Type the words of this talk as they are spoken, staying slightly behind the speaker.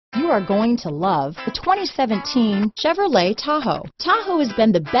are going to love the 2017 Chevrolet Tahoe. Tahoe has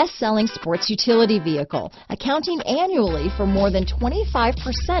been the best-selling sports utility vehicle, accounting annually for more than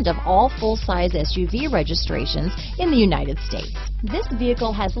 25% of all full-size SUV registrations in the United States. This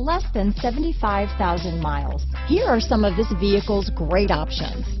vehicle has less than 75,000 miles. Here are some of this vehicle's great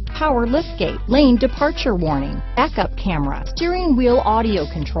options: power liftgate, lane departure warning, backup camera, steering wheel audio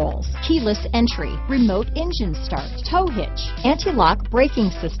controls, keyless entry, remote engine start, tow hitch, anti-lock braking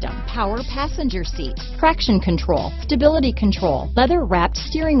system, power passenger seat, traction control, stability control, leather-wrapped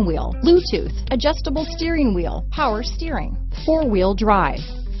steering wheel, Bluetooth, adjustable steering wheel, power steering, four-wheel drive,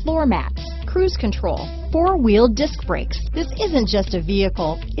 floor mats, cruise control, four-wheel disc brakes. This isn't just a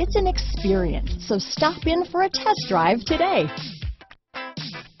vehicle, it's an experience. So stop in for a test drive today.